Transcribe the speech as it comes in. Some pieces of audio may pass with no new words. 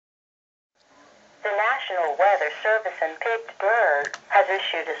National Weather Service in Pittsburgh has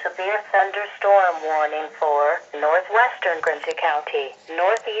issued a severe thunderstorm warning for northwestern Quincy County,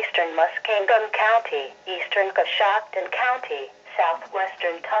 northeastern Muskingum County, eastern Coshocton County,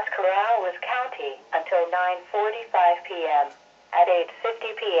 southwestern Tuscarawas County until 9:45 p.m. At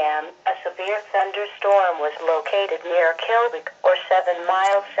 8:50 p.m., a severe thunderstorm was located near Kilbeek, or 7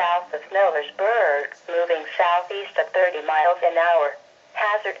 miles south of Millersburg, moving southeast at 30 miles an hour.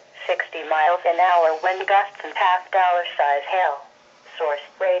 Hazard, 60 miles an hour wind gusts and half-dollar-size hail. Source,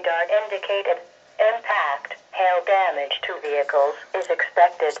 radar indicated. Impact, hail damage to vehicles is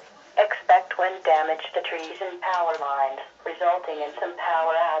expected. Expect wind damage to trees and power lines, resulting in some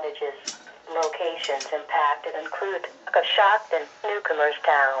power outages. Locations impacted include Coshocton,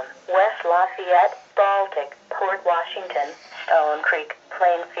 Newcomerstown, West Lafayette, Baltic, Port Washington, Stone Creek,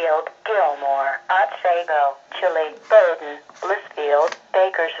 Plainfield, Gilmore, Otsego, Chile, Bowdoin, Blissfield,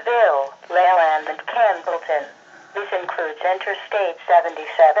 Bakersville, Leyland, and Campbellton. This includes Interstate 77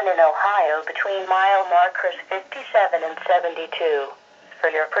 in Ohio between mile markers 57 and 72. For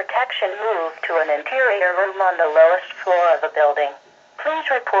your protection, move to an interior room on the lowest floor of the building. Please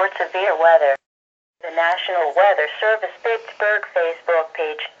report severe weather. The National Weather Service Pittsburgh Facebook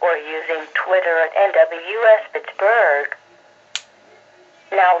page or using Twitter at NWS Pittsburgh.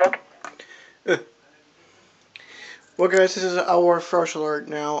 Now look. Well, guys, this is our first alert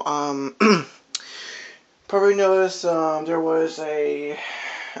now. Probably noticed there was a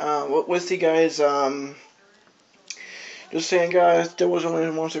what's the guys just saying, guys, there was only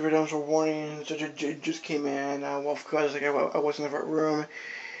one severe thunderstorm warning that just came in. Well, of course, like, I wasn't in that room.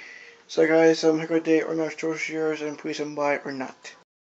 So, guys, have a good day or not, yours, and please, buy or not.